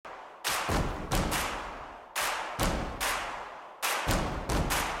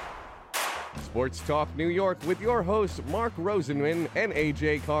Sports Talk New York with your hosts Mark Rosenman and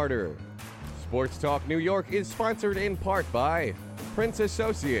AJ Carter. Sports Talk New York is sponsored in part by Prince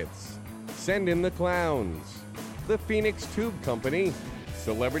Associates, Send in the Clowns, the Phoenix Tube Company,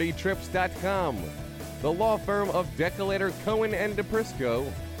 CelebrityTrips.com, the law firm of Decolator Cohen and DePrisco,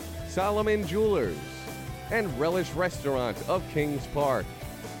 Solomon Jewelers, and Relish Restaurant of Kings Park.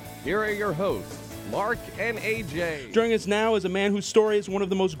 Here are your hosts, Mark and AJ. Joining us now is a man whose story is one of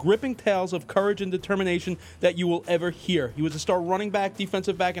the most gripping tales of courage and determination that you will ever hear. He was a star running back,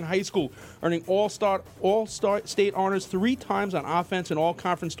 defensive back in high school, earning all-star state honors 3 times on offense and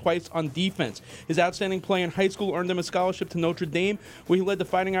all-conference twice on defense. His outstanding play in high school earned him a scholarship to Notre Dame, where he led the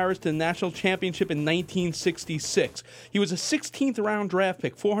Fighting Irish to the national championship in 1966. He was a 16th-round draft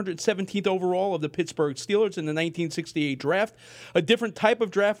pick, 417th overall of the Pittsburgh Steelers in the 1968 draft. A different type of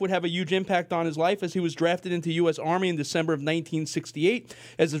draft would have a huge impact on his life, as he was drafted into U.S. Army in December of 1968.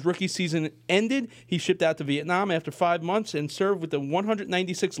 As his rookie season ended, he shipped out to Vietnam after 5 months and served with the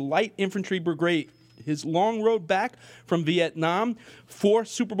 196th Light Infantry Brigade. His long road back from Vietnam, 4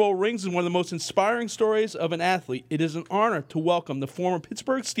 Super Bowl rings, is one of the most inspiring stories of an athlete. It is an honor to welcome the former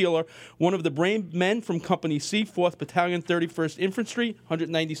Pittsburgh Steeler, one of the brave men from Company C, 4th Battalion, 31st Infantry,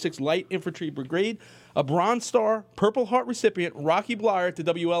 196th Light Infantry Brigade, a Bronze Star, Purple Heart recipient, Rocky Bleier, to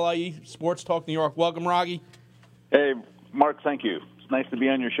WLIE Sports Talk New York. Welcome, Rocky. Hey, Mark, thank you. It's nice to be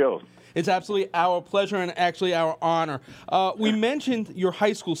on your show. It's absolutely our pleasure and actually our honor. We mentioned your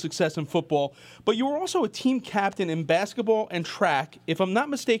high school success in football, but you were also a team captain in basketball and track. If I'm not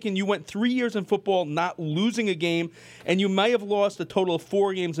mistaken, you went 3 years in football not losing a game, and you may have lost a total of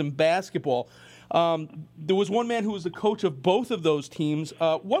 4 games in basketball. There was one man who was the coach of both of those teams.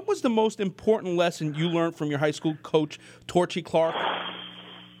 What was the most important lesson you learned from your high school coach, Torchy Clark?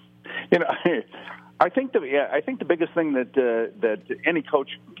 You know, I think the biggest thing that any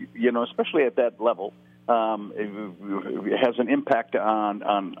coach, you know, especially at that level, has an impact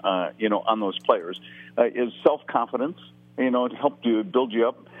on those players is self-confidence. You know, to help you build you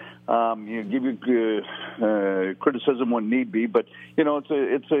up. You give you criticism when need be, but you know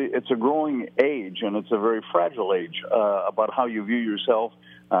it's a growing age, and it's a very fragile age about how you view yourself,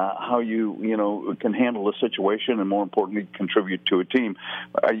 how you can handle a situation, and more importantly, contribute to a team.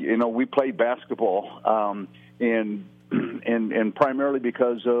 We played basketball, and primarily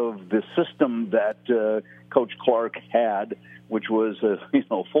because of the system that Coach Clark had, which was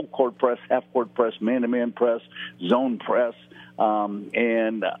full court press, half court press, man-to-man press, zone press.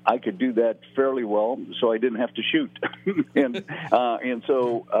 And I could do that fairly well, so I didn't have to shoot. and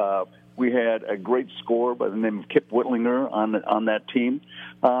so we had a great scorer by the name of Kip Whittlinger on that team.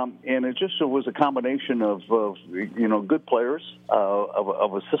 And it was a combination of good players,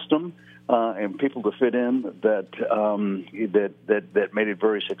 of a system, and people to fit in that made it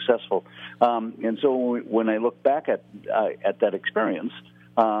very successful. And so when I look back at that experience,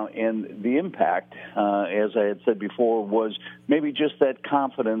 and the impact, as I had said before, was maybe just that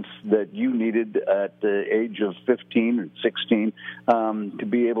confidence that you needed at the age of 15 or 16 to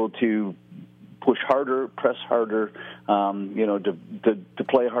be able to push harder, press harder, to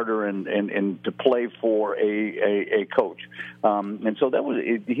play harder and to play for a coach. And so that was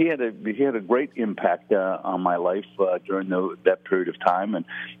it. He had a great impact on my life during that period of time, and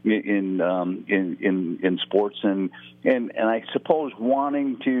in sports, and I suppose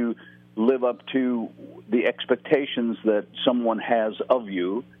wanting to live up to the expectations that someone has of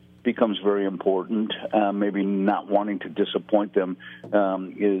you becomes very important. Maybe not wanting to disappoint them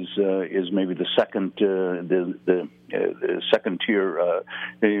is maybe the second second tier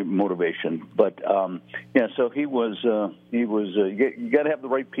motivation. But so he was. You got to have the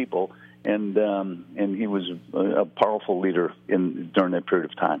right people, and he was a powerful leader during that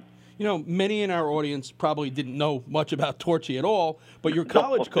period of time. You know, many in our audience probably didn't know much about Torchy at all, but your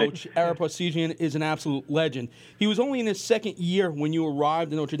college coach, Ara Parseghian, is an absolute legend. He was only in his second year when you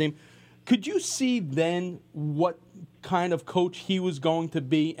arrived in Notre Dame. Could you see then what kind of coach he was going to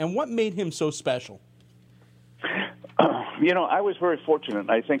be, and what made him so special? I was very fortunate.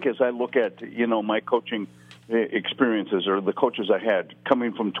 I think as I look at, my coaching experiences or the coaches I had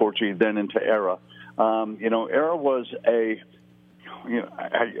coming from Torchy then into Ara, Ara was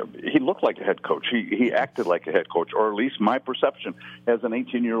he looked like a head coach. He acted like a head coach, or at least my perception as an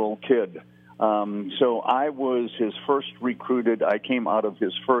 18-year-old kid. So I was his first recruited. I came out of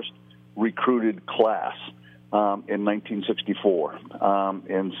his first recruited class in 1964.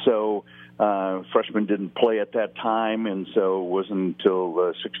 And so freshmen didn't play at that time, and so it wasn't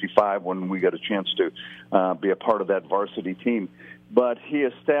until 65 when we got a chance to be a part of that varsity team. But he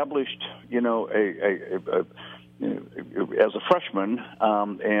established, as a freshman,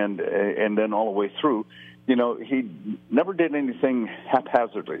 and then all the way through, he never did anything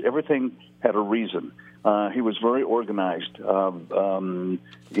haphazardly. Everything had a reason. He was very organized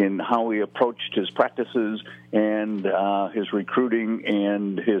in how he approached his practices and his recruiting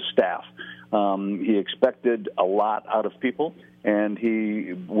and his staff. He expected a lot out of people, and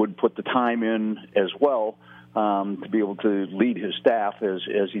he would put the time in as well to be able to lead his staff as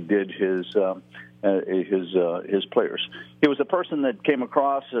he did his players. He was a person that came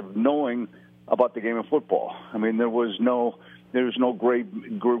across of knowing about the game of football. I mean, there was no gray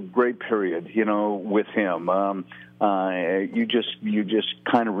period, with him. You just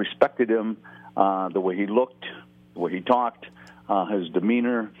kind of respected him, the way he looked, the way he talked, his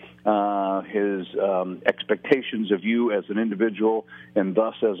demeanor, his expectations of you as an individual, and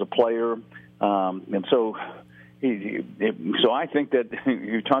thus as a player. And so, so I think that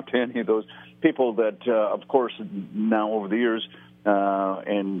you talk to any of those people that, of course, now over the years,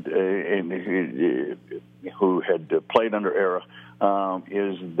 and who had played under Era,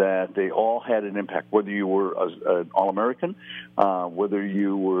 is that they all had an impact. Whether you were an All-American, whether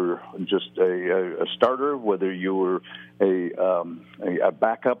you were just a starter, whether you were a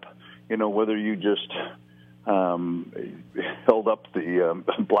backup, whether you just held up the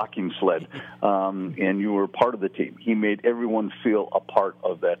blocking sled, and you were part of the team. He made everyone feel a part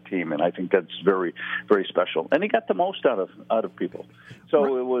of that team, and I think that's very, very special. And he got the most out of people.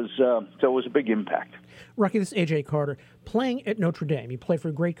 So it was a big impact. Rocky, this is A.J. Carter. Playing at Notre Dame, you play for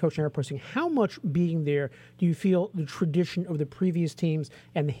a great coach, Eric Persing. How much being there do you feel the tradition of the previous teams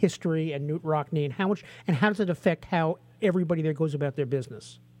and the history and Knute Rockne, and how does it affect how everybody there goes about their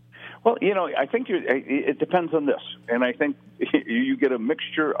business? Well, I think it depends on this, and I think you get a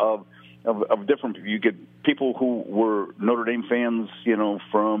mixture of different. You get people who were Notre Dame fans,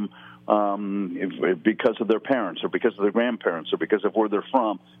 from because of their parents or because of their grandparents or because of where they're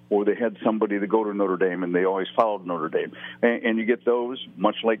from, or they had somebody to go to Notre Dame and they always followed Notre Dame. And you get those,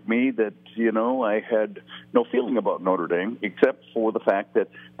 much like me, that, I had no feeling about Notre Dame except for the fact that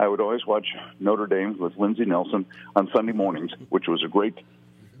I would always watch Notre Dame with Lindsey Nelson on Sunday mornings, which was a great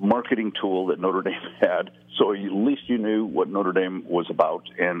marketing tool that Notre Dame had, so at least you knew what Notre Dame was about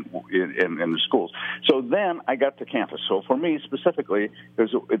and in the schools. So then I got to campus. So for me specifically,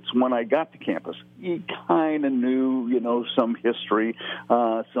 it's when I got to campus. You kind of knew, some history,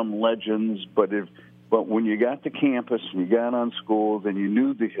 some legends, but when you got to campus and you got on school, then you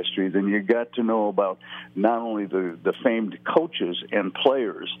knew the history, then you got to know about not only the famed coaches and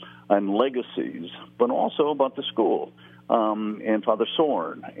players and legacies, but also about the school. And Father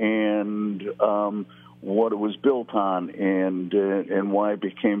Soren, and what it was built on, and why it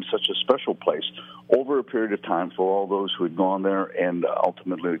became such a special place over a period of time for all those who had gone there and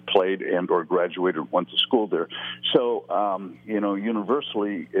ultimately played and or graduated, went to school there. So,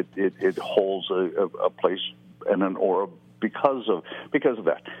 universally, it holds a place and an aura because of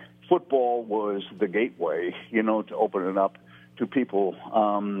that. Football was the gateway, to open it up to people,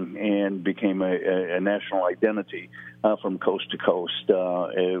 and became a national identity from coast to coast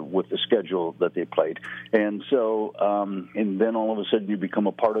with the schedule that they played. And so, and then all of a sudden you become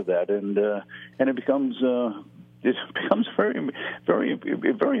a part of that, and it becomes very, very,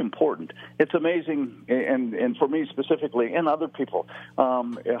 very important. It's amazing, and for me specifically, and other people,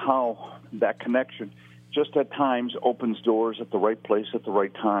 how that connection just at times opens doors at the right place at the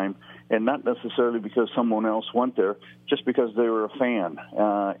right time, and not necessarily because someone else went there, just because they were a fan,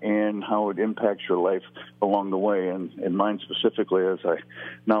 and how it impacts your life along the way, and mine specifically as I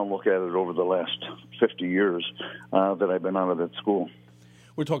now look at it over the last 50 years that I've been out of that school.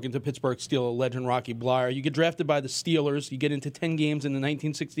 We're talking to Pittsburgh Steelers legend Rocky Bleier. You get drafted by the Steelers. You get into 10 games in the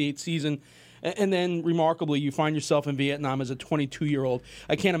 1968 season. And then, remarkably, you find yourself in Vietnam as a 22-year-old.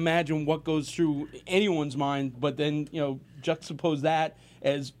 I can't imagine what goes through anyone's mind, but then, juxtapose that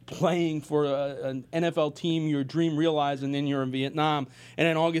as playing for an NFL team, your dream realized, and then you're in Vietnam. And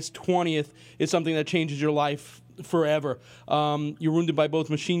then August 20th is something that changes your life forever. You're wounded by both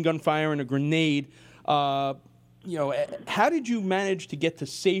machine gun fire and a grenade. How did you manage to get to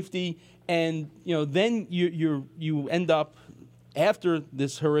safety? And, then you end up, after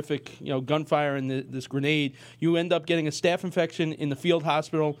this horrific, gunfire and this grenade, you end up getting a staph infection in the field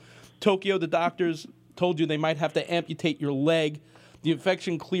hospital. Tokyo, the doctors told you they might have to amputate your leg. The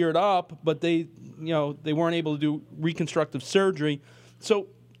infection cleared up, but they weren't able to do reconstructive surgery. So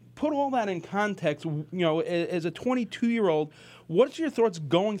put all that in context, as a 22-year-old, what's your thoughts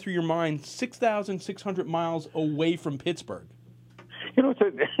going through your mind 6,600 miles away from Pittsburgh?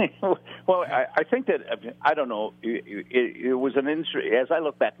 Well, I think that, I don't know, it was as I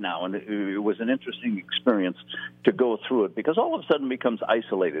look back now, and it was an interesting experience to go through it, because all of a sudden it becomes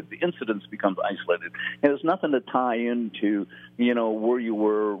isolated. The incidents becomes isolated. And there's nothing to tie into, where you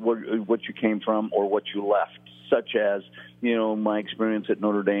were, what you came from, or what you left, such as, my experience at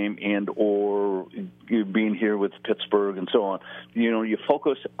Notre Dame and or being here with Pittsburgh and so on. You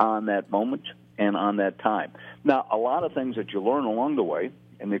focus on that moment and on that time. Now, a lot of things that you learn along the way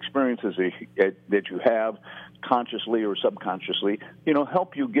and the experiences that you have consciously or subconsciously,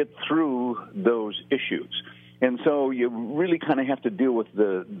 help you get through those issues. And so you really kind of have to deal with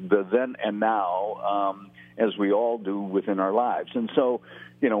the then and now, as we all do within our lives. And so,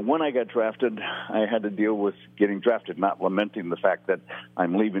 when I got drafted, I had to deal with getting drafted, not lamenting the fact that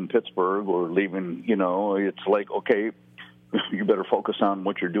I'm leaving Pittsburgh or leaving, it's like, okay, you better focus on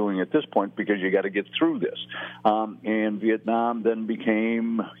what you're doing at this point because you got to get through this. And Vietnam then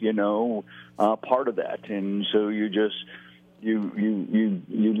became, part of that. And so you just,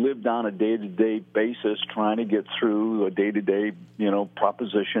 you lived on a day-to-day basis trying to get through a day-to-day,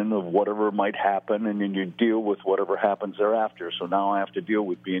 proposition of whatever might happen, and then you deal with whatever happens thereafter. So now I have to deal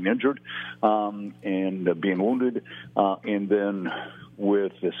with being injured and being wounded, and then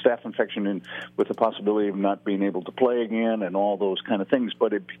with the staph infection and with the possibility of not being able to play again and all those kind of things.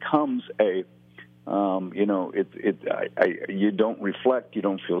 But it becomes you don't reflect, you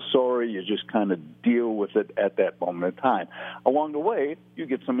don't feel sorry, you just kind of deal with it at that moment in time. Along the way, you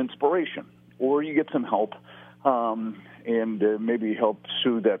get some inspiration or you get some help, and maybe help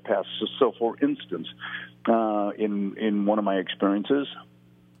soothe that past. So for instance, in one of my experiences,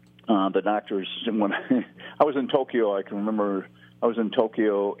 the doctors, when I was in Tokyo, I can remember I was in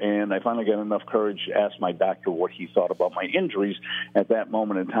Tokyo, and I finally got enough courage to ask my doctor what he thought about my injuries at that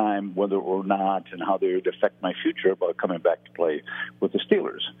moment in time, whether or not and how they would affect my future about coming back to play with the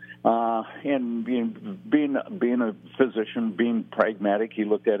Steelers. And being a physician, being pragmatic, he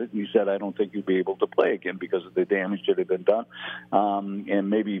looked at it and he said, I don't think you'd be able to play again because of the damage that had been done, and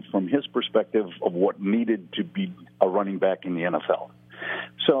maybe from his perspective of what needed to be a running back in the NFL.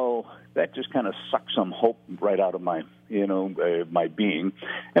 So that just kind of sucked some hope right out of my, my being.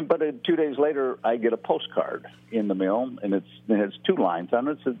 But 2 days later, I get a postcard in the mail, and it has two lines on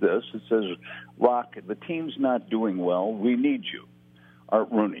it. It says this. It says, Rock, the team's not doing well. We need you. Art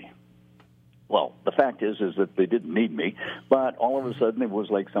Rooney. Well, the fact is that they didn't need me, but all of a sudden it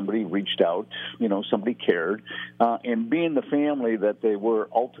was like somebody reached out, somebody cared. And being the family that they were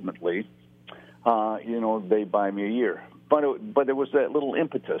ultimately, they buy me a year. But there was that little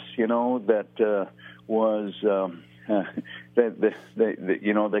impetus, that was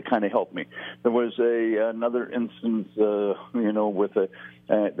that kind of helped me. There was another instance, with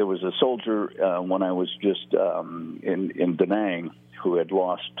there was a soldier when I was just in Da Nang who had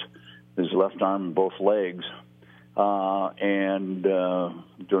lost his left arm and both legs, and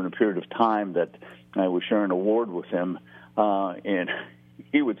during a period of time that I was sharing a ward with him, and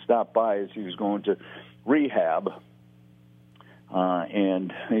he would stop by as he was going to rehab.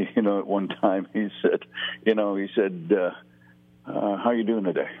 And, at one time he said, how you doing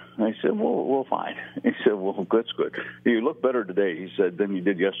today? And I said, well, fine. He said, well, that's good. You look better today, he said, than you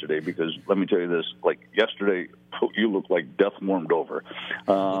did yesterday, because let me tell you this, like yesterday, you look like death warmed over.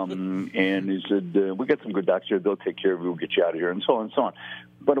 And he said, we got some good doctors here. They'll take care of you. We'll get you out of here, and so on and so on.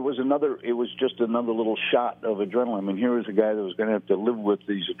 But it was just another little shot of adrenaline. I mean, here was a guy that was going to have to live with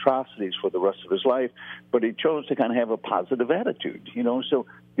these atrocities for the rest of his life, but he chose to kind of have a positive attitude, So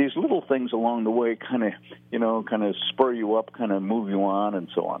these little things along the way kind of spur you up, kind of move you on, and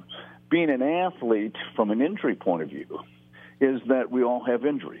so on. Being an athlete from an injury point of view is that we all have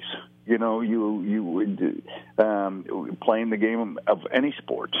injuries. Playing the game of any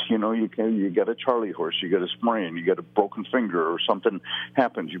sport, you got a Charlie horse, you got a sprain, you got a broken finger or something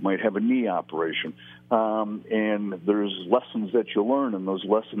happens. You might have a knee operation. And there's lessons that you learn, and those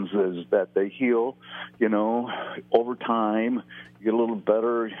lessons is that they heal, over time. You get a little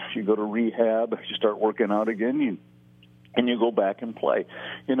better, you go to rehab, you start working out again, and you go back and play.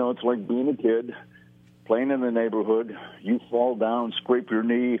 It's like being a kid, playing in the neighborhood, you fall down, scrape your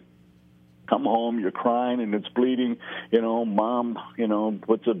knee, come home, you're crying and it's bleeding, mom,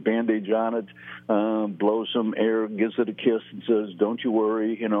 puts a bandage on it, blows some air, gives it a kiss and says, don't you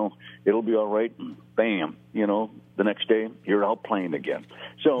worry, it'll be all right. And bam, the next day you're out playing again.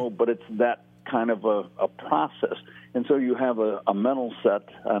 So, but it's that kind of a process. And so you have a mental set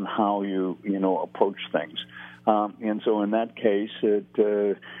on how you, approach things. And so in that case, I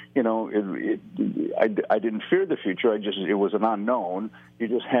didn't fear the future. It was an unknown. You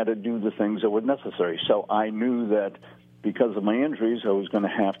just had to do the things that were necessary. So I knew that because of my injuries, I was going to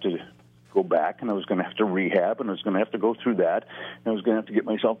have to go back, and I was going to have to rehab, and I was going to have to go through that, and I was going to have to get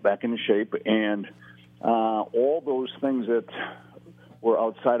myself back into shape, and all those things that were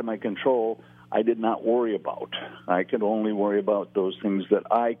outside of my control, I did not worry about. I could only worry about those things that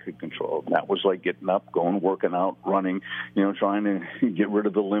I could control. And that was like getting up, going, working out, running, trying to get rid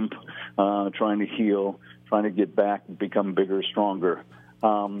of the limp, trying to heal, trying to get back, become bigger, stronger.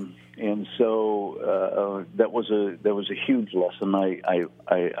 And so that was a huge lesson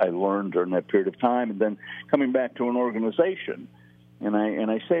I learned during that period of time. And then coming back to an organization, and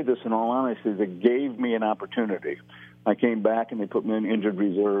I say this in all honesty, that gave me an opportunity. I came back and they put me in injured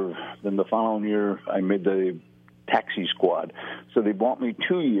reserve. Then the following year, I made the taxi squad. So they bought me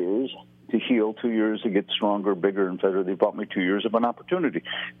 2 years to heal, 2 years to get stronger, bigger, and better. They bought me 2 years of an opportunity.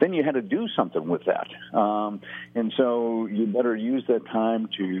 Then you had to do something with that. And so you better use that time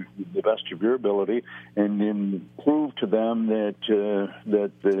to the best of your ability and then prove to them that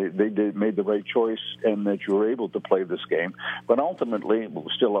they made the right choice and that you were able to play this game. But ultimately, it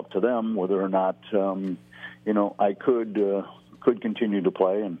was still up to them whether or not I could continue to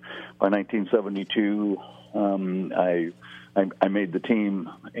play. And by 1972, I made the team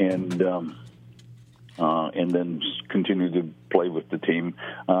and then continued to play with the team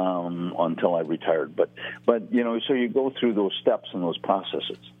until I retired. But so you go through those steps and those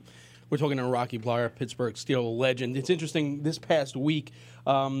processes. We're talking to Rocky Bleier, Pittsburgh Steelers legend. It's interesting, this past week,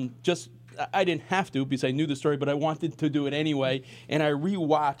 I didn't have to because I knew the story, but I wanted to do it anyway, and I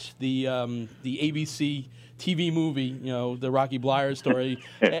rewatched the ABC TV movie, the Rocky Bleier story.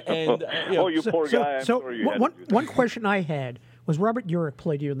 And you poor guy! One question I had was Robert Urich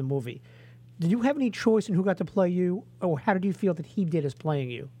played you in the movie. Did you have any choice in who got to play you, or how did you feel that he did as playing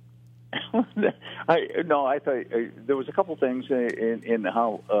you? I thought there was a couple things in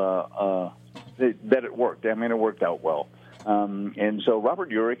how that it worked. I mean, it worked out well. And so Robert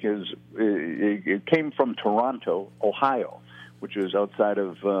Urich it came from Toronto, Ohio, which is outside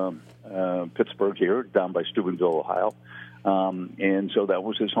of Pittsburgh here, down by Steubenville, Ohio. And so that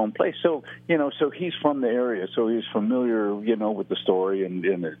was his home place. So, so he's from the area, so he's familiar, with the story,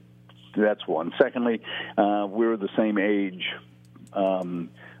 and that's one. Secondly, we were the same age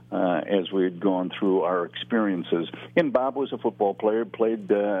as we had gone through our experiences. And Bob was a football player, played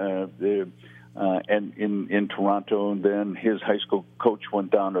and in Toronto, and then his high school coach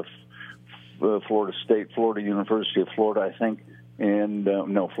went down to Florida University of Florida, I think, and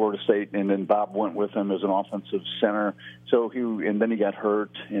Florida State, and then Bob went with him as an offensive center. And then he got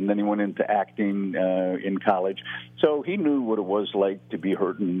hurt, and then he went into acting in college. So he knew what it was like to be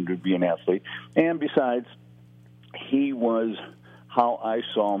hurt and to be an athlete. And besides, he was how I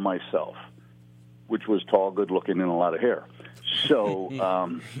saw myself, which was tall, good-looking, and a lot of hair. So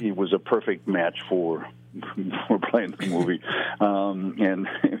he was a perfect match for playing the movie, and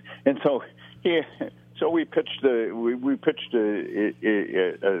so yeah. So we pitched a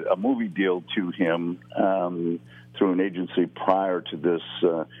movie deal to him through an agency prior to this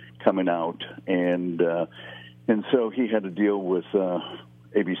coming out, and so he had a deal with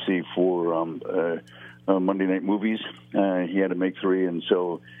ABC for Monday Night Movies. He had to make 3, and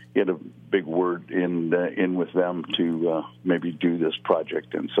so he had a big word in with them to maybe do this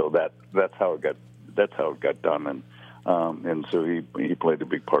project, and so that's how it got done, and so he played a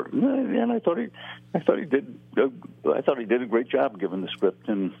big part, and I thought he did a great job given the script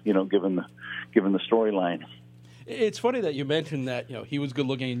and given the storyline. It's funny that you mentioned that he was good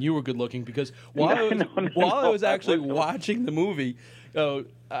looking and you were good looking, because while I was actually watching the movie,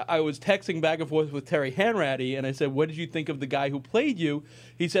 I was texting back and forth with Terry Hanratty, and I said, "What did you think of the guy who played you?"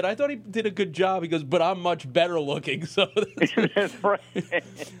 He said, "I thought he did a good job." He goes, "But I'm much better looking." So that's right.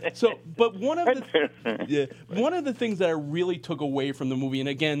 But one of the things that I really took away from the movie, and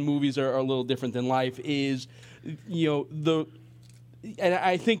again, movies are a little different than life, is and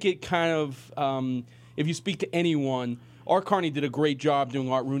I think it kind of. If you speak to anyone, Art Carney did a great job doing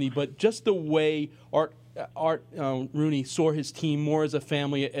Art Rooney, but just the way Art Rooney saw his team more as a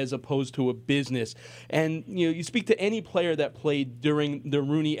family as opposed to a business. And you speak to any player that played during the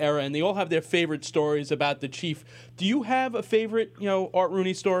Rooney era, and they all have their favorite stories about the Chief. Do you have a favorite, Art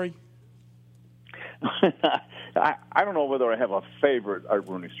Rooney story? I don't know whether I have a favorite Art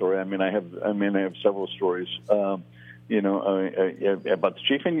Rooney story. I have several stories. About the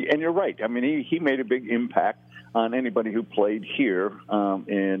Chief, and you're right. I mean, he made a big impact on anybody who played here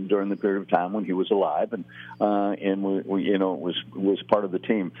and during the period of time when he was alive, and we was part of the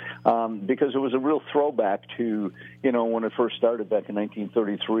team because it was a real throwback to when it first started back in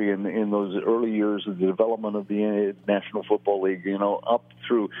 1933 and in those early years of the development of the National Football League, up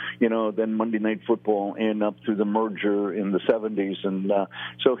through then Monday Night Football and up through the merger in the 70s, and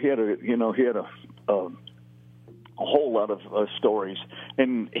so he had a whole lot of stories,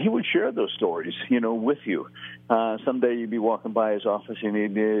 and he would share those stories, with you. Someday you'd be walking by his office, and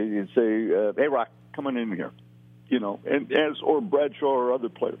he'd say, "Hey, Rock, come on in here," or Bradshaw or other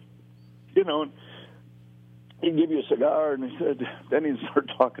players, and he'd give you a cigar, and then he'd start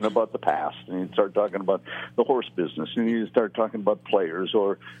talking about the past, and he'd start talking about the horse business, and he'd start talking about players,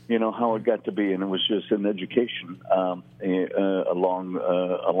 or how it got to be, and it was just an education along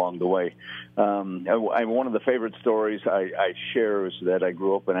the way. One of the favorite stories I share is that I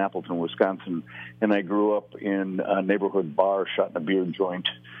grew up in Appleton, Wisconsin, and I grew up in a neighborhood bar, Shot in a Beer Joint,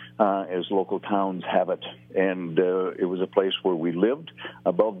 as local towns have it, and it was a place where we lived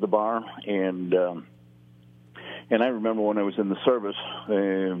above the bar, and I remember when I was in the service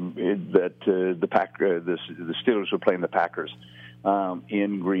that the Steelers were playing the Packers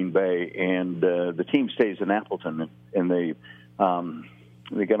in Green Bay, and the team stays in Appleton, and they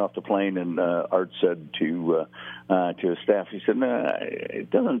got off the plane, and Art said to his staff, he said,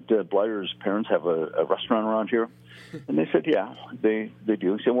 "Doesn't Blair's parents have a restaurant around here?" And they said, "Yeah, they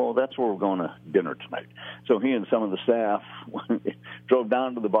do." He said, "Well, that's where we're going to dinner tonight." So he and some of the staff drove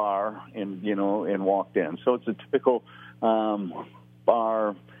down to the bar and walked in. So it's a typical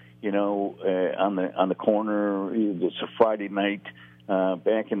bar, on the corner. It's a Friday night.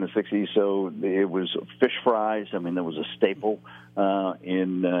 Back in the 60s, so it was fish fries. I mean, there was a staple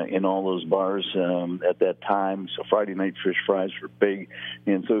in all those bars at that time. So Friday night fish fries were big,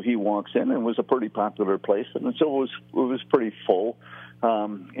 and so he walks in, and it was a pretty popular place, and so it was pretty full.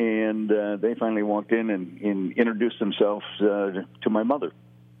 And they finally walked in and introduced themselves to my mother,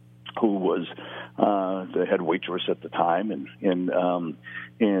 who was the head waitress at the time, and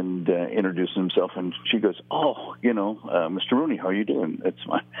introduced himself, and she goes, "Oh, Mr. Rooney, how are you doing?" It's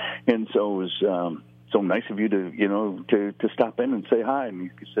fine. And so it was so nice of you to stop in and say hi. And he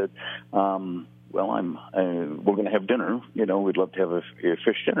said, "Well, we're going to have dinner. We'd love to have a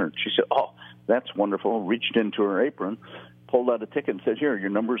fish dinner." And she said, "Oh, that's wonderful." Reached into her apron, pulled out a ticket, and said, "Here, your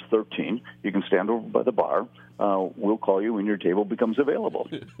number's 13. You can stand over by the bar. We'll call you when your table becomes available."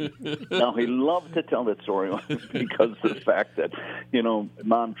 Now, he loved to tell that story because of the fact that,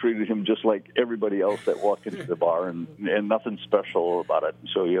 Mom treated him just like everybody else that walked into the bar, and nothing special about it.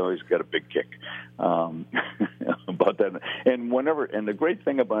 So he always got a big kick about that. And the great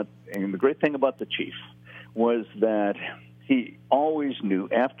thing about the Chief was that he always knew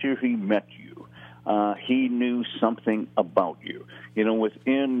after he met you, he knew something about you.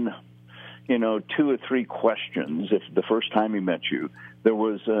 Within 2 or 3 questions, if the first time he met you, there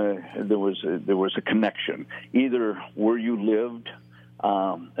was a connection. Either where you lived,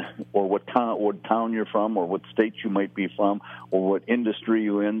 or what town you're from, or what state you might be from, or what industry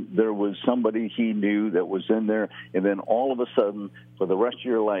you're in. There was somebody he knew that was in there, and then all of a sudden, for the rest of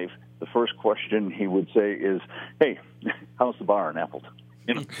your life, the first question he would say is, "Hey, how's the bar in Appleton?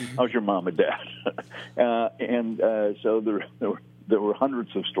 How's your mom and dad?" So there were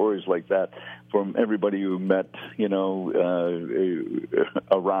hundreds of stories like that from everybody who met,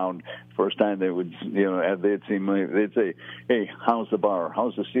 around. First time they would, they'd say, "Hey, how's the bar?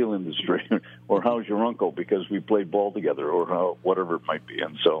 How's the steel industry?" or "How's your uncle?" Because we played ball together, or whatever it might be.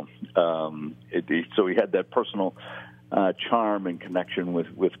 And so, so he had that personal charm and connection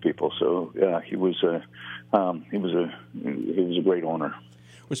with people. So he was a great owner.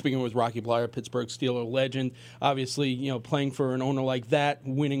 We're speaking with Rocky Bleier, Pittsburgh Steeler legend. Obviously, playing for an owner like that,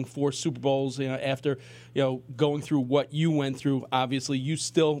 winning 4 Super Bowls, after, going through what you went through. Obviously, you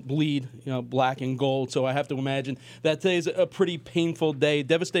still bleed, black and gold. So I have to imagine that today is a pretty painful day.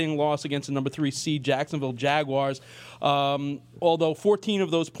 Devastating loss against the number 3 seed Jacksonville Jaguars. Although 14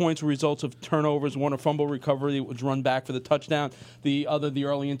 of those points were results of turnovers, one a fumble recovery that was run back for the touchdown, the other the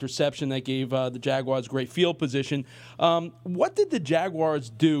early interception that gave the Jaguars great field position. What did the Jaguars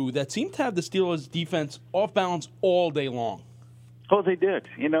do that seemed to have the Steelers' defense off balance all day long? Oh, they did.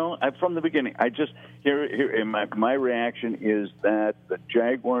 From the beginning, I just my reaction is that the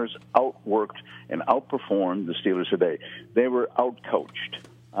Jaguars outworked and outperformed the Steelers today. They were outcoached.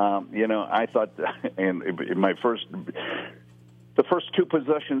 I thought, and in my first the first two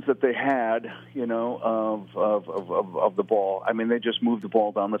possessions that they had, of the ball, I mean, they just moved the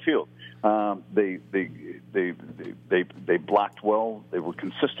ball down the field. They blocked well. They were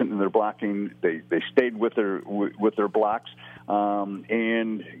consistent in their blocking. They stayed with their blocks,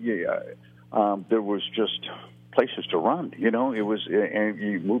 and there was just places to run. It was, and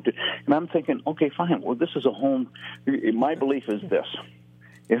you moved it. And I'm thinking, okay, fine. Well, this is a home. My belief is this.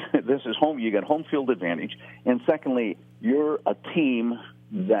 If this is home, you got home field advantage. And secondly, you're a team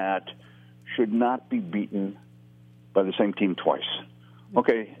that should not be beaten by the same team twice.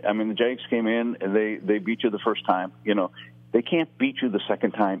 Okay, I mean, the Jags came in and they beat you the first time. They can't beat you the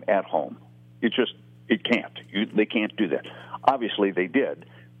second time at home. It can't. They can't do that. Obviously, they did.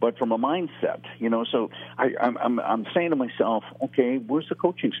 But from a mindset, so I'm saying to myself, okay, where's the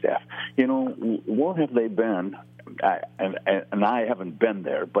coaching staff? Where have they been? And I haven't been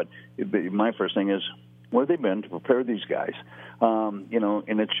there, but my first thing is, where have they been to prepare these guys?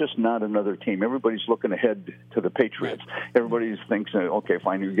 And it's just not another team. Everybody's looking ahead to the Patriots. Everybody thinks, okay,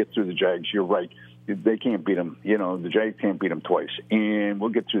 fine, you get through the Jags. You're right. They can't beat them. The Jags can't beat them twice. And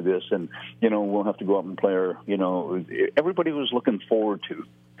we'll get through this, and, we'll have to go out and play. Everybody was looking forward to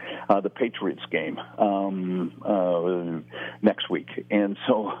the Patriots game next week. And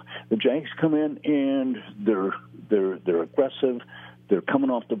so the Jags come in, and they're aggressive. They're coming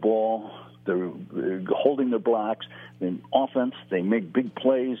off the ball. They're holding their blocks. In offense, they make big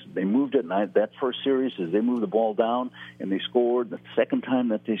plays. They moved it. And that first series, as they moved the ball down and they scored, the second time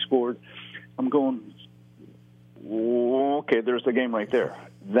that they scored, I'm going, okay, there's the game right there.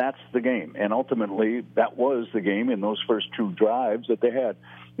 That's the game. And ultimately, that was the game in those first two drives that they had.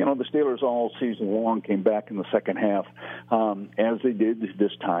 The Steelers all season long came back in the second half, as they did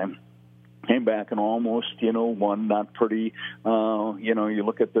this time. Came back and almost, won, not pretty. You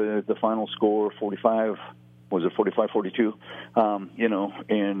look at the final score, 45, was it 45-42?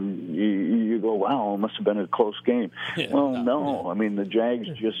 And you go, wow, it must have been a close game. Yeah, no. I mean, the Jags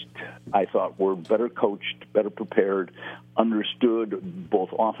just, I thought, were better coached, better prepared, understood both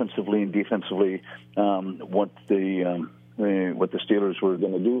offensively and defensively what the Steelers were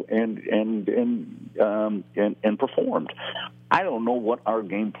going to do, and performed. I don't know what our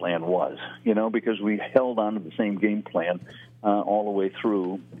game plan was, because we held on to the same game plan all the way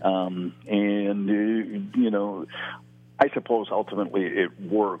through, I suppose ultimately it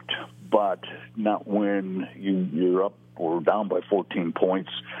worked, but not when you're up or down by 14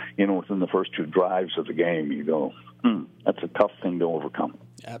 points, within the first two drives of the game. You go, that's a tough thing to overcome.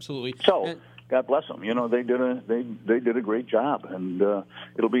 Absolutely. So. God bless them. They did a great job, and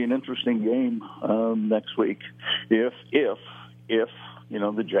it'll be an interesting game next week if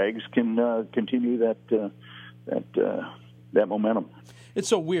the Jags can continue that momentum. It's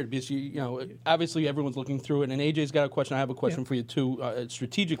so weird because obviously everyone's looking through it, and AJ's got a question. I have a question for you too,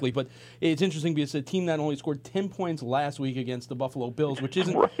 strategically. But it's interesting because the team that only scored 10 points last week against the Buffalo Bills, which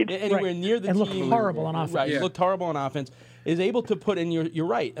isn't anywhere near the team. It looked horrible on offense. Right, it looked horrible on offense. Is able to put in. You're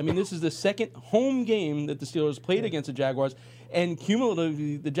right. I mean, this is the second home game that the Steelers played against the Jaguars, and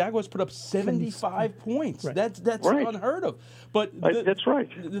cumulatively the Jaguars put up 75 points. Right. That's unheard of. But that's right.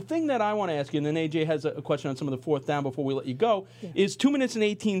 The thing that I want to ask you, and then AJ has a question on some of the fourth down before we let you go, is 2 minutes and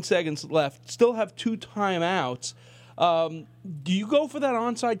 18 seconds left. Still have 2 timeouts. Do you go for that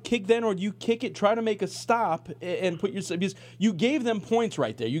onside kick then, or do you kick it, try to make a stop, and put yourself, because you gave them points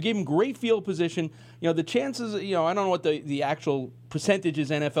right there. You gave them great field position. The chances, I don't know what the actual percentage is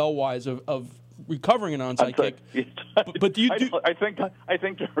NFL-wise of recovering an onside kick. But do you do? I think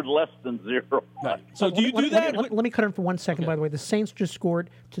they're less than 0. Right. So do you do that? Let me cut in for 1 second, by the way. The Saints just scored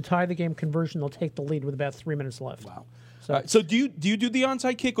to tie the game conversion. They'll take the lead with about 3 minutes left. Wow. So do you do the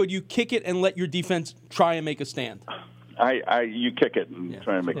onside kick, or do you kick it and let your defense try and make a stand? You kick it and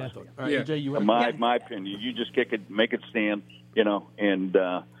try and make a stand. All right, AJ, you have my opinion. You just kick it, make it stand, and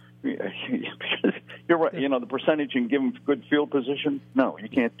because you're right. The percentage and give them good field position. No, you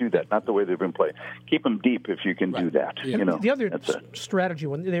can't do that. Not the way they've been playing. Keep them deep if you can do that. Yeah. The other strategy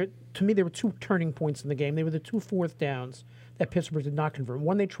one. To me, there were 2 turning points in the game. They were the 2 fourth downs that Pittsburgh did not convert.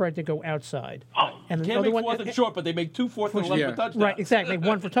 One, they tried to go outside. And the other one, fourth and short, but they make 2 fourth and 11 for touchdown. Right, exactly. Make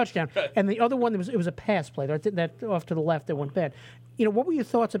 1 for touchdown. And the other one, it was a pass play. That off to the left that went bad. What were your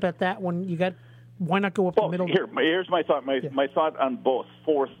thoughts about that one? Why not go up the middle? Here's my thought. My thought on both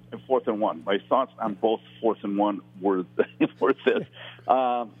fourth and 1. My thoughts on both 4th and 1 were this,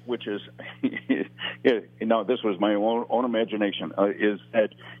 which is, this was my own imagination. Is that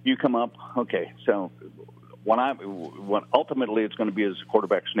you come up? Okay, so when ultimately it's going to be as a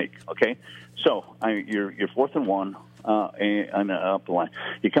quarterback sneak. Okay, so you're 4th and 1 and up the line.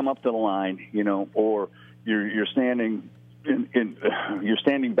 You come up to the line, or you're standing you're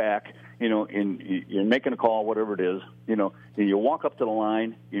standing back, you're making a call, whatever it is, you walk up to the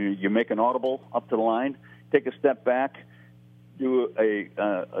line, you make an audible up to the line, take a step back, do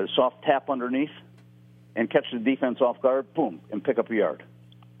a soft tap underneath, and catch the defense off guard, boom, and pick up a yard.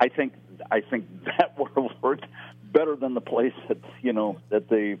 I think that would have worked better than the plays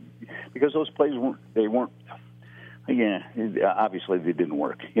because those plays weren't. Yeah, obviously they didn't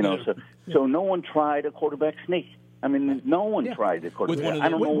work. So no one tried a quarterback sneak. I mean, no one tried a quarterback. I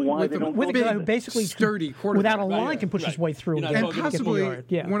don't know why they don't. With a guy who basically sturdy quarterback without a line can push his way through and possibly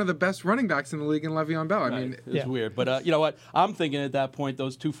one of the best running backs in the league in Le'Veon Bell. I mean, it's weird, but you know what? I'm thinking at that point,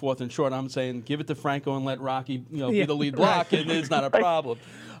 those 2 4th and short. I'm saying give it to Franco and let Rocky, be the lead block, and it's not a problem.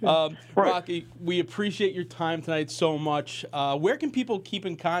 Rocky, we appreciate your time tonight so much. Where can people keep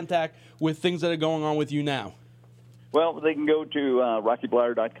in contact with things that are going on with you now? Well, they can go to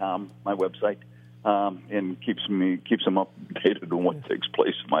RockyBleier.com, my website, and keeps them updated on what takes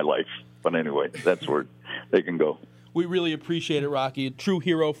place in my life. But anyway, that's where they can go. We really appreciate it, Rocky. A true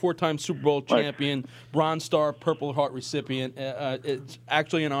hero, 4-time Super Bowl champion, Bronze Star, Purple Heart recipient. It's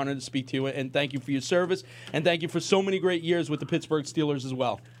actually an honor to speak to you, and thank you for your service, and thank you for so many great years with the Pittsburgh Steelers as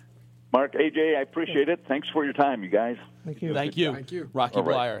well. Mark, AJ, I appreciate it. Thanks for your time, you guys. Thank you. Thank you. Thank you. Rocky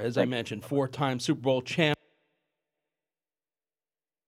Bleier, as I mentioned, 4-time Super Bowl champ.